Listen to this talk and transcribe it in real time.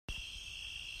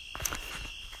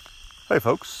Hey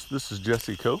folks, this is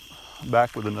Jesse Cope,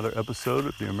 back with another episode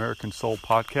of the American Soul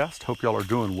Podcast. Hope y'all are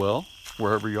doing well,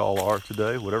 wherever y'all are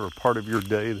today, whatever part of your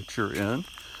day that you're in.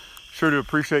 Sure to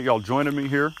appreciate y'all joining me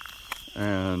here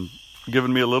and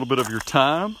giving me a little bit of your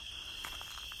time.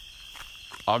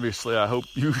 Obviously, I hope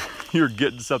you're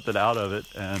getting something out of it,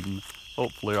 and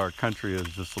hopefully our country is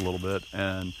just a little bit.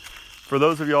 And for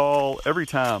those of y'all, every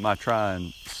time I try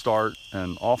and start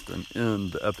and often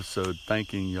end the episode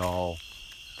thanking y'all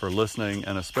for listening,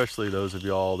 and especially those of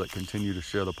y'all that continue to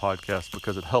share the podcast,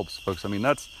 because it helps, folks. I mean,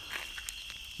 that's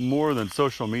more than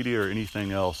social media or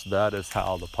anything else. That is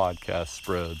how the podcast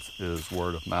spreads, is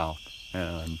word of mouth.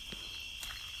 And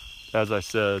as I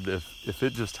said, if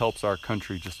it just helps our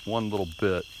country just one little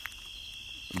bit,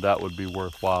 that would be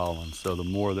worthwhile. And so the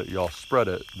more that y'all spread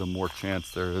it, the more chance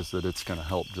there is that it's going to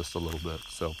help just a little bit.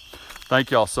 So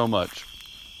thank y'all so much.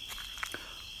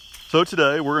 So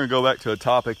today we're going to go back to a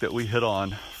topic that we hit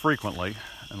on frequently,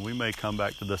 and we may come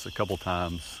back to this a couple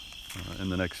times in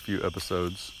the next few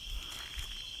episodes,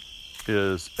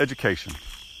 is education.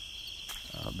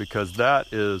 Because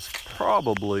that is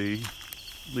probably,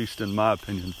 at least in my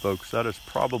opinion, folks, that is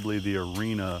probably the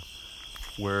arena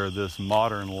where this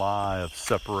modern lie of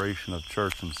separation of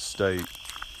church and state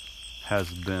has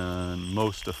been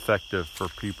most effective for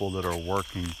people that are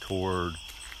working toward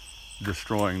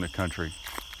destroying the country.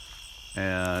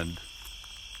 And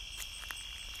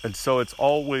so it's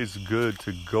always good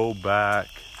to go back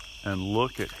and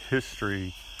look at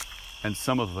history and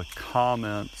some of the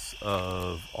comments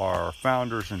of our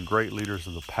founders and great leaders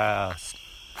of the past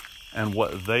and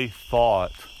what they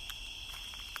thought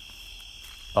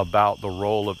about the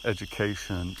role of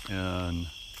education in,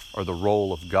 or the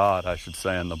role of God, I should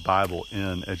say, in the Bible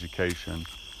in education,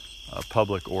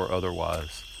 public or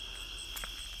otherwise.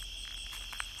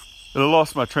 And I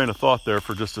lost my train of thought there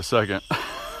for just a second.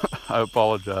 I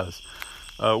apologize.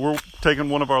 We're taking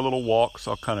one of our little walks.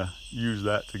 I'll kind of use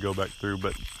that to go back through,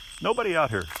 but nobody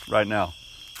out here right now.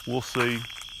 We'll see.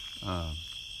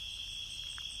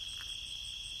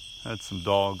 Had some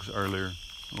dogs earlier.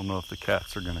 I don't know if the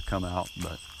cats are going to come out,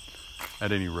 but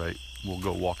at any rate, we'll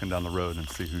go walking down the road and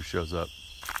see who shows up.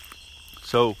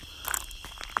 So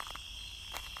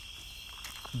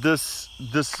this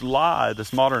lie,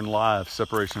 this modern lie of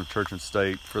separation of church and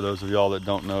state, for those of y'all that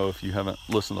don't know, if you haven't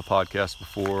listened to the podcast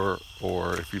before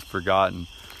or if you've forgotten,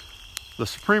 the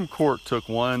Supreme Court took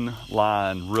one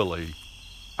line really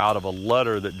out of a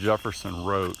letter that Jefferson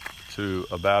wrote to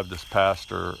a Baptist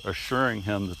pastor, assuring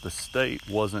him that the state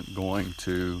wasn't going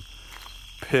to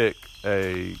pick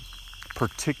a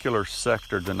particular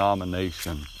sect or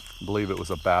denomination. I believe it was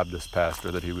a Baptist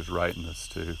pastor that he was writing this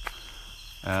to.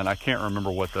 And I can't remember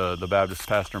what the Baptist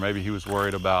pastor, maybe he was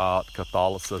worried about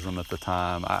Catholicism at the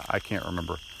time. I can't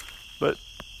remember. But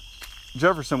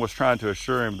Jefferson was trying to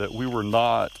assure him that we were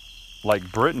not,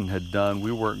 like Britain had done,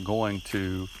 we weren't going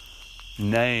to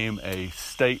name a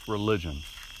state religion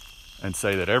and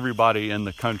say that everybody in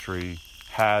the country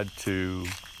had to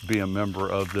be a member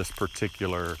of this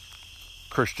particular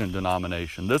Christian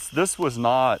denomination. This was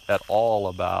not at all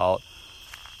about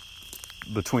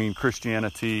between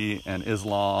Christianity and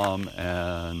Islam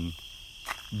and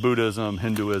Buddhism,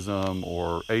 Hinduism,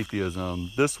 or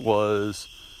atheism. This was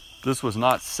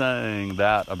not saying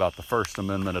that about the First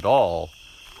Amendment at all.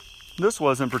 This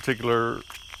was in particular,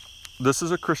 this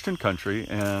is a Christian country,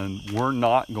 and we're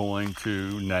not going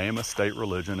to name a state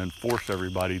religion and force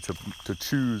everybody to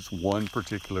choose one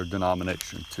particular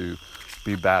denomination, to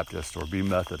be Baptist or be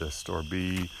Methodist or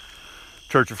be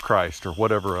Church of Christ or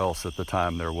whatever else at the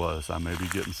time there was. I may be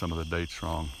getting some of the dates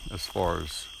wrong as far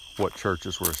as what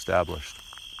churches were established.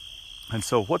 And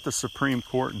so what the Supreme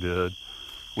Court did,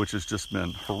 which has just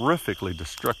been horrifically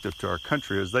destructive to our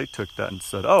country, is they took that and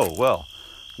said, oh, well,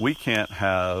 we can't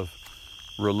have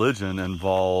religion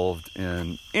involved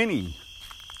in any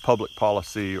public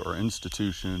policy or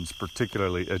institutions,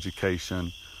 particularly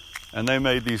education. And they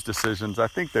made these decisions. I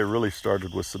think they really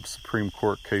started with some Supreme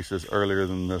Court cases earlier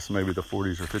than this, maybe the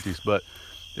 40s or 50s, but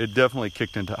it definitely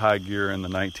kicked into high gear in the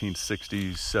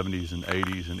 1960s, 70s, and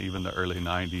 80s, and even the early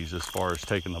 90s, as far as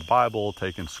taking the Bible,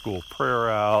 taking school prayer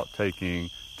out, taking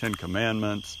 10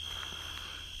 Commandments.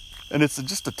 And it's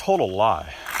just a total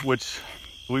lie, which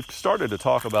we've started to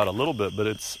talk about a little bit, but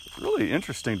it's really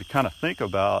interesting to kind of think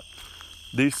about.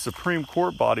 These Supreme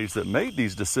Court bodies that made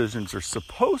these decisions are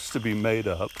supposed to be made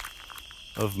up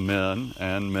of men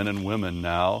and women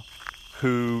now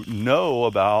who know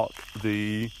about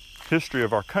the history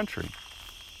of our country.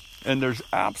 And there's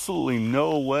absolutely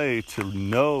no way to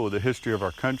know the history of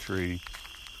our country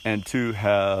and to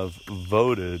have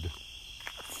voted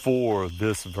for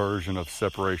this version of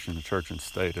separation of church and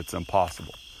state. It's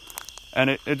impossible.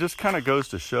 And it just kind of goes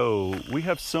to show we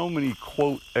have so many,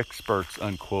 quote, experts,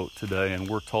 unquote, today, and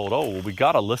we're told, oh, well, we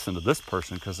got to listen to this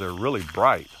person because they're really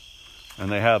bright.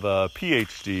 And they have a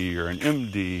PhD or an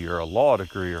MD or a law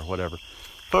degree or whatever.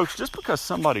 Folks, just because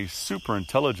somebody's super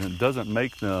intelligent doesn't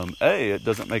make them, A, it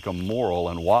doesn't make them moral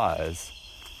and wise,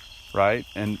 right?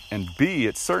 And B,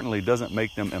 it certainly doesn't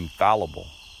make them infallible.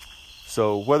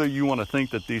 So whether you want to think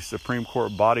that these Supreme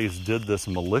Court bodies did this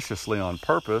maliciously on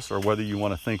purpose, or whether you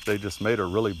want to think they just made a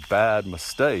really bad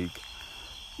mistake,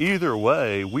 either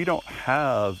way, we don't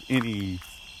have any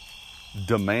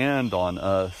demand on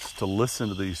us to listen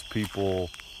to these people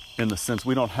in the sense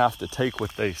we don't have to take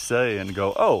what they say and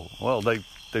go, oh, well, they've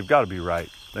got to be right.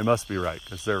 They must be right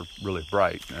because they're really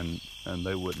bright and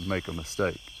they wouldn't make a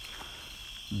mistake.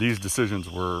 These decisions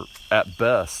were, at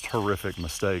best, horrific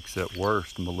mistakes, at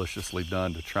worst, maliciously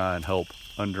done to try and help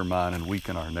undermine and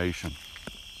weaken our nation.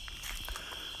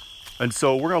 And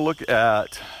so we're going to look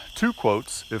at two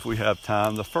quotes if we have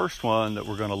time. The first one that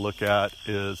we're going to look at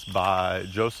is by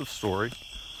Joseph Story,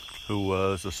 who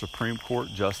was a Supreme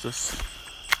Court justice.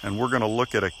 And we're going to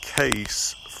look at a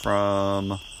case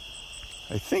from,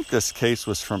 I think this case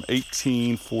was from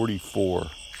 1844.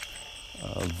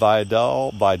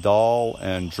 Vidal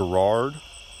and Girard,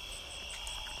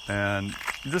 and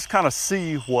just kind of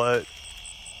see what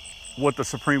the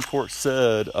Supreme Court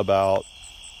said about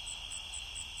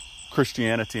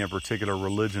Christianity, in particular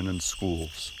religion in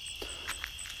schools.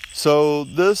 So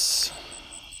this,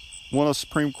 one of the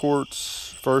Supreme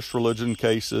Court's first religion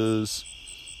cases,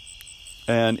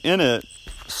 and in it,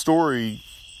 Story,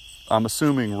 I'm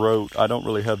assuming wrote, I don't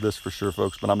really have this for sure,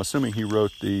 folks, but I'm assuming he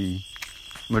wrote the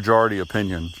majority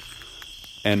opinion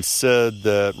and said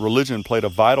that religion played a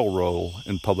vital role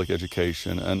in public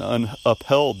education and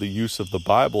upheld the use of the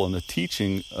Bible and the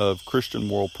teaching of Christian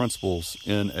moral principles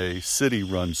in a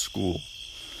city-run school.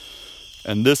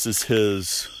 And this is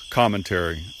his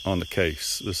commentary on the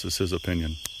case. This is his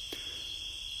opinion.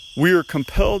 We are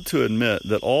compelled to admit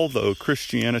that although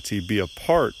Christianity be a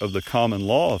part of the common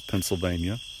law of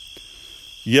Pennsylvania,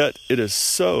 yet it is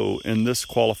so in this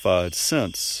qualified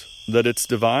sense that its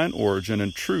divine origin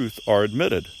and truth are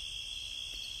admitted,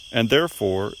 and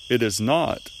therefore it is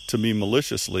not to be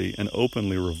maliciously and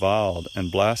openly reviled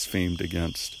and blasphemed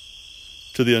against,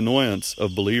 to the annoyance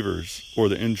of believers or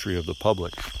the injury of the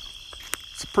public.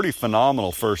 It's a pretty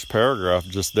phenomenal first paragraph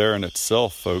just there in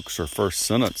itself, folks, or first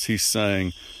sentence. He's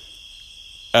saying,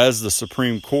 as the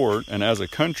Supreme Court and as a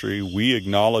country, we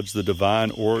acknowledge the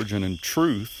divine origin and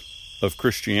truth of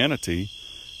Christianity,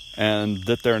 and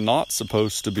that they're not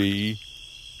supposed to be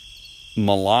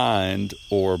maligned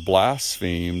or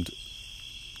blasphemed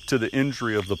to the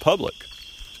injury of the public.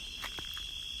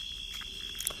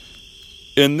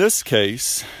 In this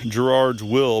case, Girard's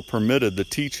will permitted the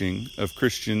teaching of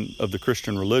the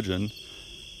Christian religion,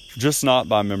 just not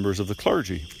by members of the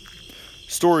clergy.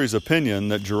 Story's opinion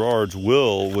that Girard's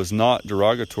will was not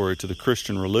derogatory to the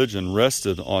Christian religion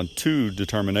rested on two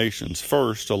determinations.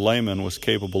 First, a layman was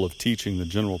capable of teaching the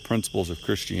general principles of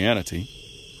Christianity.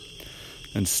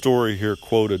 And Story here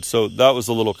quoted, so that was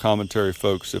a little commentary,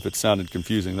 folks, if it sounded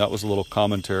confusing. That was a little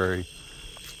commentary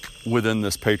within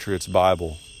this Patriot's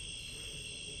Bible.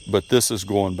 But this is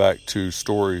going back to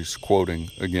Story's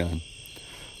quoting again.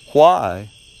 Why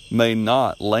may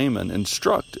not laymen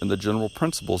instruct in the general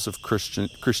principles of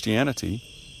Christianity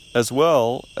as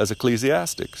well as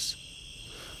ecclesiastics?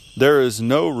 There is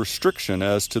no restriction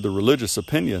as to the religious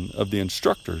opinion of the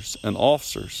instructors and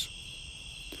officers.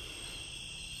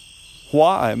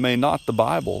 Why may not the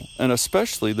Bible, and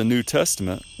especially the New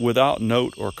Testament, without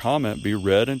note or comment be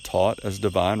read and taught as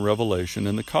divine revelation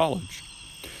in the college?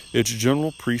 Its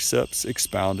general precepts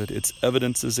expounded, its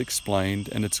evidences explained,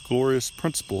 and its glorious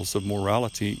principles of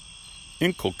morality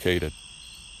inculcated.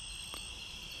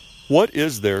 What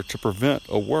is there to prevent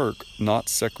a work not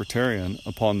sectarian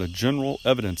upon the general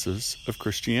evidences of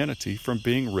Christianity from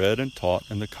being read and taught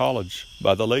in the college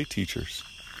by the lay teachers?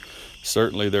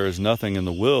 Certainly there is nothing in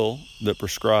the will that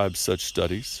prescribes such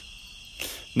studies.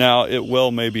 Now, it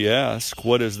well may be asked,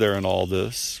 what is there in all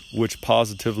this which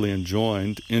positively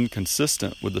enjoined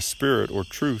inconsistent with the spirit or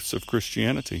truths of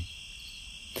Christianity?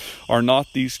 Are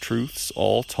not these truths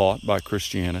all taught by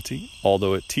Christianity,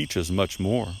 although it teaches much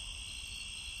more?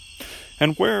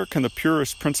 And where can the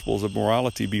purest principles of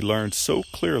morality be learned so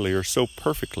clearly or so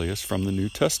perfectly as from the New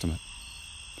Testament?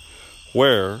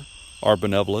 Where are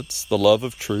benevolence, the love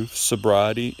of truth,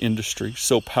 sobriety, industry,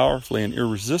 so powerfully and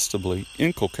irresistibly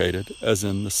inculcated as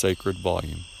in the sacred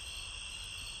volume?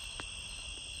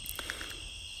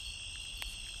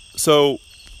 So,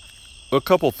 a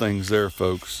couple things there,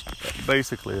 folks.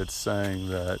 Basically, it's saying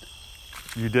that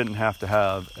you didn't have to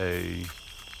have a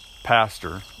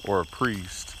pastor or a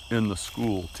priest in the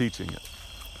school teaching it,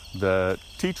 that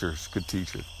teachers could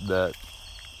teach it, that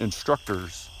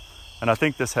instructors, and I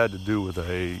think this had to do with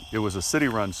it was a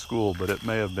city-run school, but it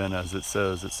may have been, as it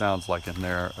says, it sounds like in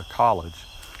there, a college.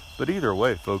 But either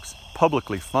way, folks,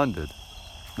 publicly funded.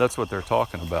 That's what they're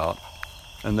talking about.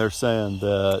 And they're saying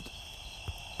that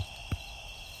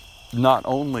not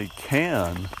only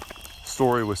can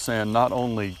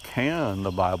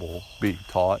the Bible be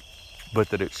taught, but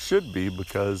that it should be,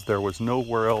 because there was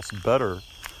nowhere else better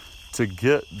to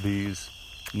get these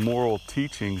moral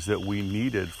teachings that we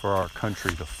needed for our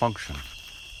country to function.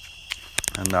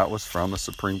 And that was from a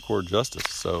Supreme Court justice.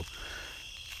 So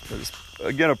there's,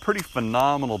 again, a pretty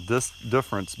phenomenal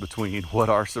difference between what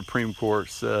our Supreme Court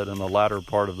said in the latter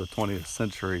part of the 20th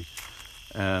century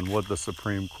and what the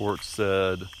Supreme Court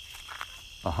said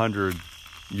 100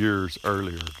 years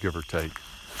earlier, give or take.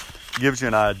 Gives you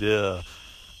an idea.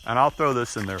 And I'll throw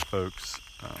this in there, folks.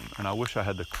 And I wish I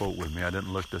had the quote with me. I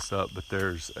didn't look this up, but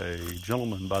there's a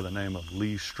gentleman by the name of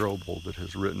Lee Strobel that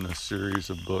has written a series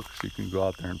of books. You can go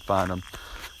out there and find them.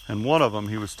 And one of them,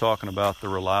 he was talking about the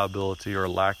reliability or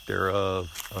lack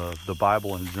thereof of the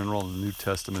Bible in general and the New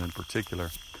Testament in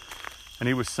particular. And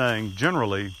he was saying,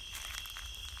 generally,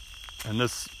 and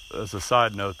this, as a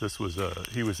side note,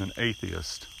 he was an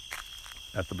atheist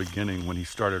at the beginning when he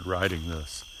started writing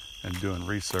this and doing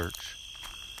research,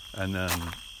 and then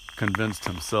convinced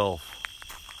himself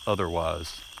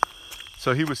otherwise.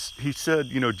 So he said,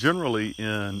 generally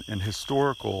in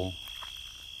historical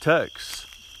texts,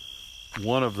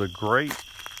 one of the great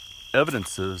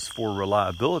evidences for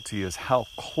reliability is how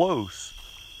close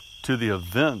to the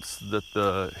events that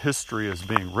the history is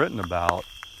being written about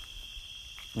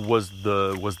was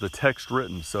the text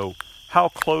written. So how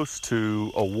close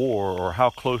to a war or how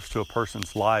close to a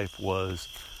person's life was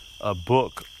a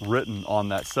book written on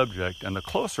that subject, and the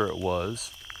closer it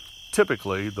was,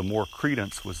 typically the more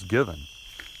credence was given.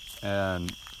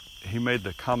 And he made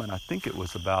the comment, I think it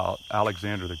was about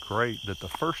Alexander the Great, that the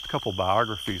first couple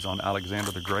biographies on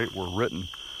Alexander the Great were written,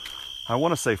 I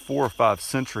want to say 4 or 5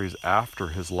 centuries after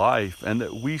his life, and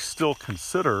that we still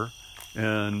consider,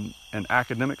 in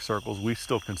academic circles, we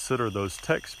still consider those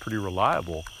texts pretty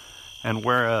reliable. And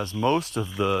whereas most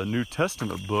of the New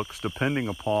Testament books, depending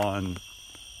upon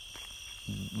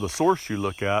the source you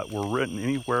look at, were written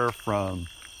anywhere from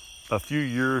a few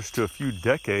years to a few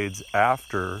decades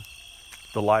after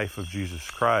the life of Jesus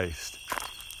Christ.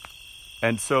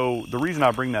 And so the reason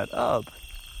I bring that up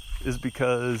is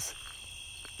because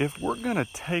if we're going to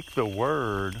take the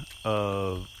word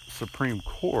of Supreme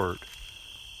Court,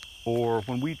 or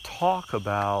when we talk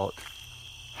about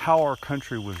how our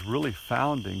country was really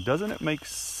founding, doesn't it make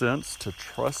sense to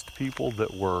trust people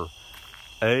that were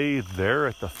A, there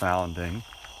at the founding,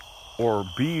 or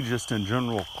B, just in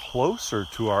general closer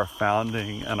to our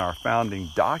founding and our founding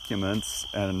documents,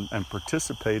 and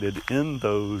participated in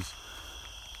those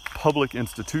public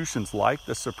institutions like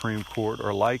the Supreme Court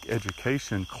or like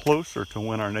education closer to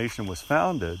when our nation was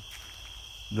founded,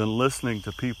 than listening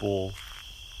to people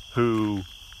who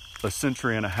a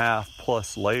century and a half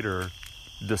plus later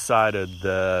decided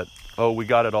that, oh, we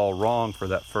got it all wrong for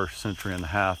that first century and a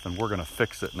half and we're going to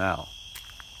fix it now,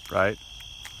 right?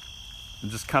 It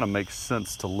just kind of makes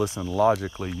sense to listen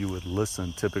logically. You would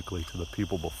listen typically to the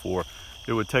people before.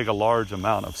 It would take a large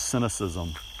amount of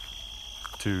cynicism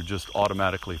to just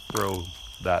automatically throw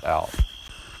that out.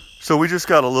 So we just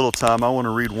got a little time. I want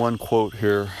to read one quote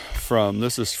here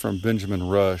this is from Benjamin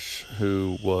Rush,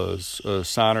 who was a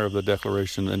signer of the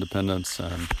Declaration of Independence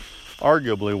and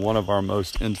arguably one of our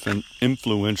most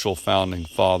influential founding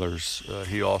fathers.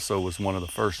 He also was one of the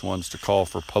first ones to call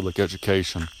for public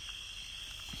education.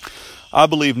 I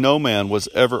believe no man was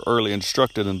ever early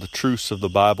instructed in the truths of the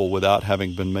Bible without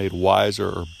having been made wiser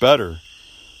or better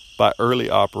by early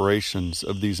operations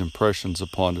of these impressions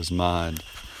upon his mind.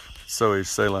 So he's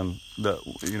saying that,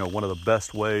 one of the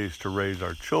best ways to raise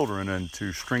our children and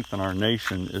to strengthen our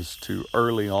nation is to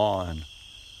early on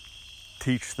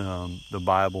teach them the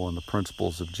Bible and the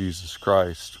principles of Jesus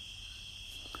Christ.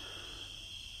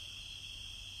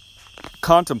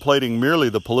 Contemplating merely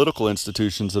the political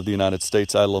institutions of the United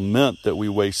States, I lament that we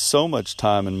waste so much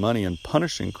time and money in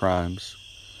punishing crimes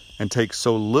and take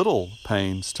so little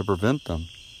pains to prevent them.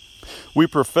 We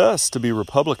profess to be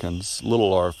Republicans,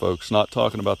 little r, folks, not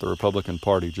talking about the Republican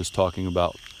Party, just talking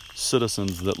about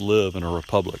citizens that live in a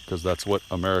republic, because that's what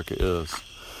America is.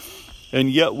 And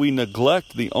yet we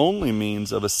neglect the only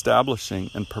means of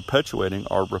establishing and perpetuating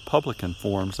our Republican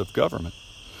forms of government.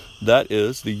 That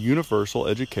is the universal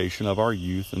education of our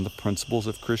youth in the principles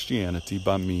of Christianity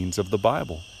by means of the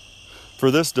Bible. For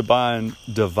this divine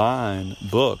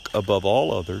book, above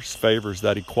all others, favors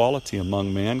that equality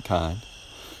among mankind,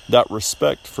 that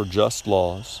respect for just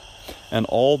laws, and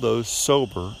all those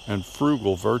sober and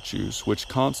frugal virtues which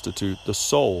constitute the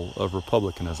soul of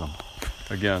republicanism.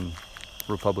 Again,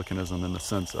 republicanism in the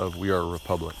sense of we are a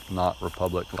republic, not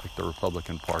republic like the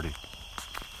Republican Party.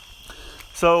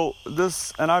 So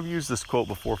this, and I've used this quote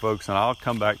before, folks, and I'll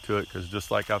come back to it because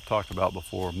just like I've talked about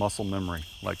before, muscle memory,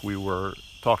 like we were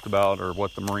talked about, or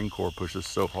what the Marine Corps pushes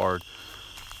so hard.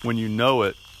 When you know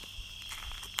it,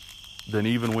 then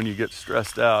even when you get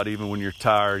stressed out, even when you're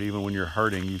tired, even when you're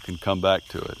hurting, you can come back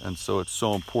to it. And so it's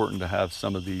so important to have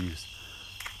some of these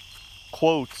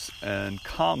quotes and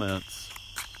comments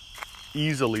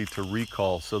easily to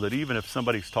recall, so that even if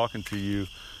somebody's talking to you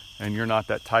and you're not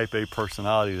that type A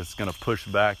personality that's going to push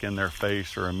back in their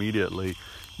face or immediately,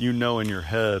 you know in your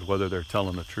head whether they're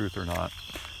telling the truth or not.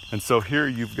 And so here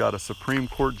you've got a Supreme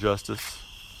Court justice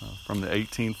from the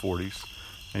 1840s,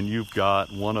 and you've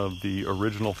got one of the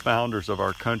original founders of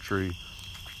our country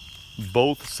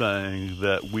both saying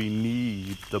that we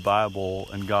need the Bible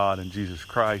and God and Jesus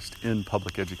Christ in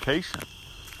public education,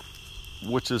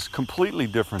 which is completely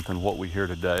different than what we hear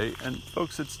today. And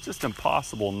folks, it's just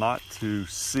impossible not to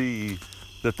see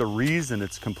that the reason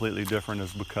it's completely different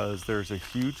is because there's a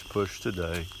huge push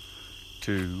today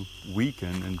to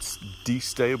weaken and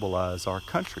destabilize our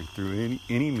country through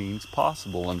any means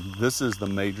possible. And this is the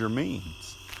major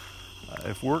means.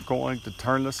 If we're going to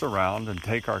turn this around and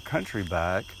take our country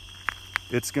back,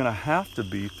 it's going to have to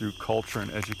be through culture and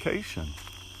education.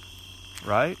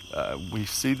 Right? We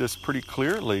see this pretty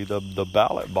clearly. The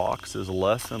ballot box is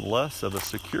less and less of a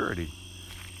security.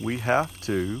 We have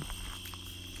to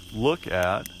look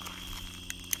at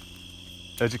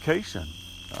education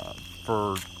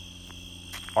for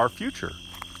our future.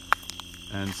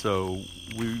 And so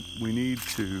we need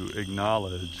to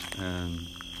acknowledge and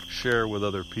share with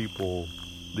other people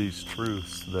these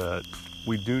truths that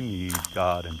we do need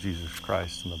God and Jesus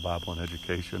Christ and the Bible and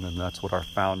education, and that's what our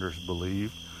founders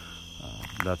believed.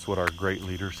 That's what our great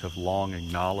leaders have long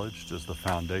acknowledged as the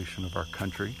foundation of our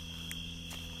country.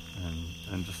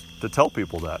 And just to tell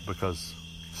people that, because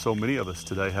so many of us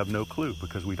today have no clue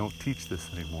because we don't teach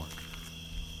this anymore.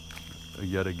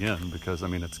 Yet again, because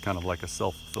it's kind of like a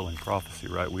self-fulfilling prophecy,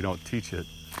 right? We don't teach it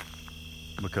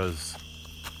because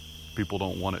people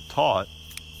don't want it taught,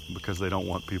 because they don't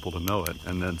want people to know it.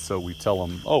 And then so we tell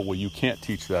them, oh, well, you can't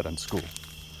teach that in school.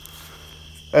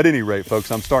 At any rate,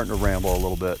 folks, I'm starting to ramble a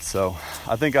little bit. So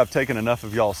I think I've taken enough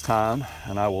of y'all's time,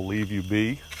 and I will leave you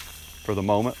be for the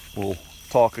moment. We'll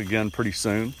talk again pretty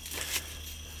soon.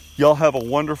 Y'all have a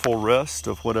wonderful rest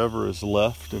of whatever is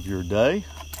left of your day.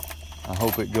 I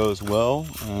hope it goes well,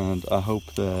 and I hope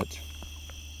that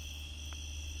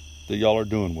y'all are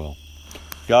doing well.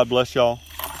 God bless y'all.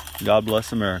 God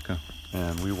bless America.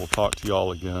 And we will talk to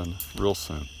y'all again real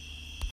soon.